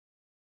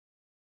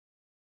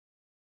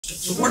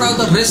So what are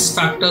the risk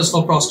factors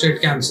for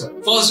prostate cancer?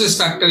 First risk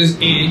factor is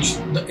age.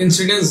 The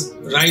incidence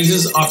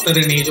rises after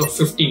an age of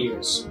 50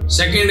 years.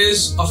 Second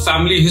is a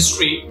family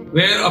history,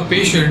 where a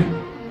patient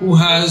who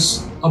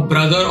has a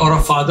brother or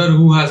a father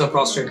who has a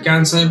prostate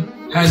cancer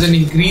has an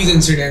increased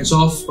incidence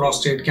of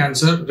prostate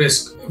cancer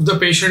risk. If the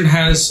patient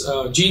has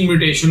a gene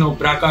mutation of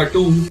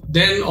BRCA2,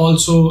 then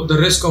also the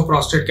risk of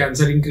prostate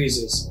cancer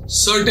increases.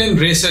 Certain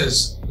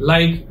races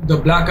like the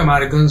Black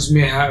Americans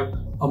may have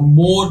a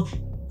more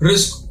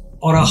risk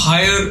or a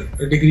higher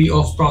degree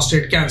of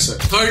prostate cancer.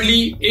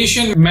 Thirdly,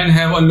 Asian men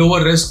have a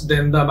lower risk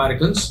than the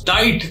Americans.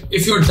 Diet.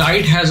 If your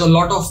diet has a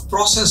lot of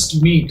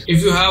processed meat,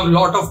 if you have a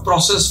lot of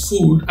processed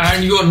food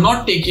and you are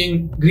not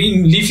taking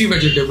green leafy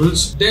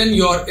vegetables, then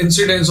your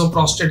incidence of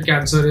prostate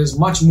cancer is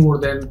much more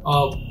than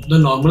the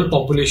normal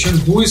population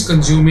who is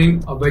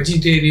consuming a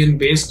vegetarian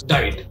based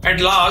diet.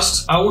 At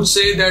last, I would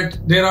say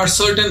that there are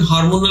certain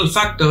hormonal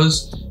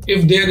factors.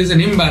 If there is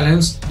an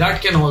imbalance,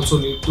 that can also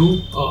lead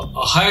to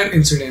a higher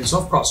incidence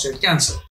of prostate cancer.